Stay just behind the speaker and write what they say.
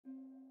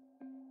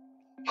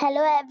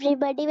Hello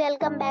everybody,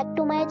 welcome back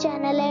to my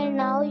channel, and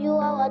now you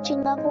are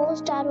watching a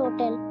 4-star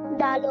hotel.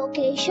 The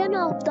location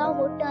of the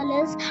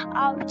hotel is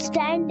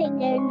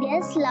outstanding and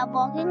guests love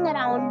walking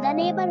around the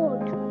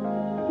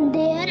neighborhood.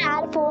 There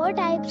are 4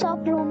 types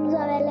of rooms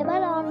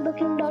available on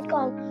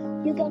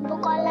booking.com. You can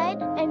book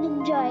online and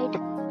enjoy it.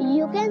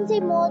 You can see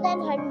more than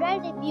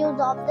 100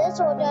 reviews of this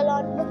hotel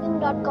on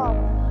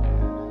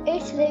booking.com.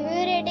 Its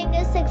review rating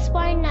is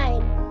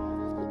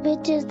 6.9,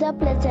 which is the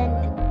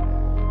pleasant.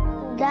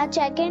 The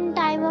check-in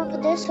time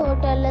of this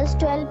hotel is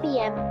 12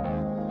 p.m.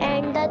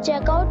 and the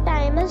check-out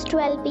time is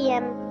 12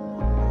 p.m.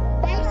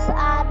 Pets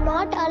are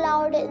not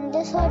allowed in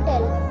this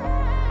hotel.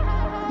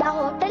 The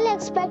hotel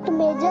accepts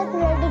major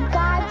credit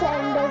cards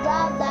and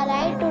reserves the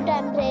right to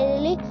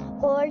temporarily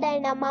hold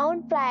an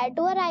amount prior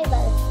to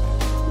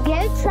arrival.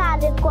 Guests are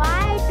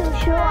required to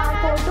show a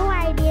photo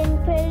ID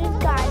and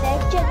credit card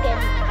at check-in.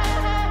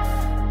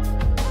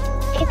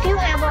 If you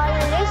have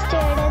already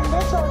stayed in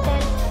this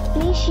hotel,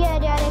 please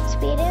share your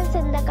experience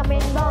in the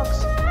comment box.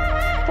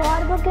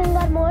 For booking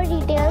or more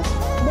details,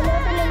 below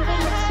the link in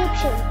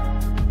description.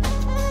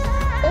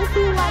 If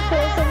you are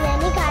facing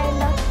any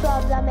kind of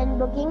problem in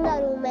booking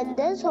a room in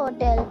this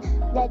hotel,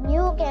 then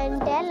you can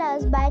tell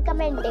us by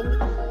commenting.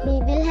 We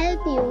will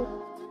help you.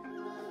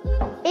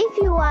 If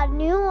you are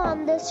new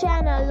on this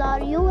channel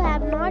or you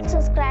have not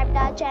subscribed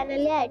our channel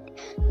yet,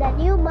 then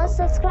you must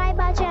subscribe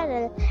our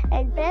channel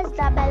and press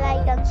the bell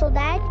icon so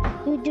that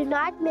you do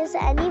not miss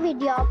any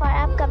video of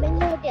our upcoming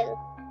hotel.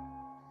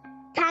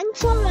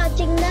 Thanks for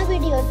watching the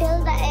video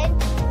till the end.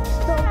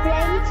 So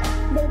friends,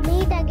 we'll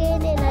meet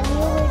again in a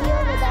new video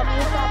with a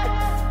new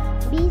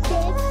topic. Be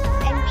safe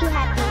and be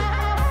happy.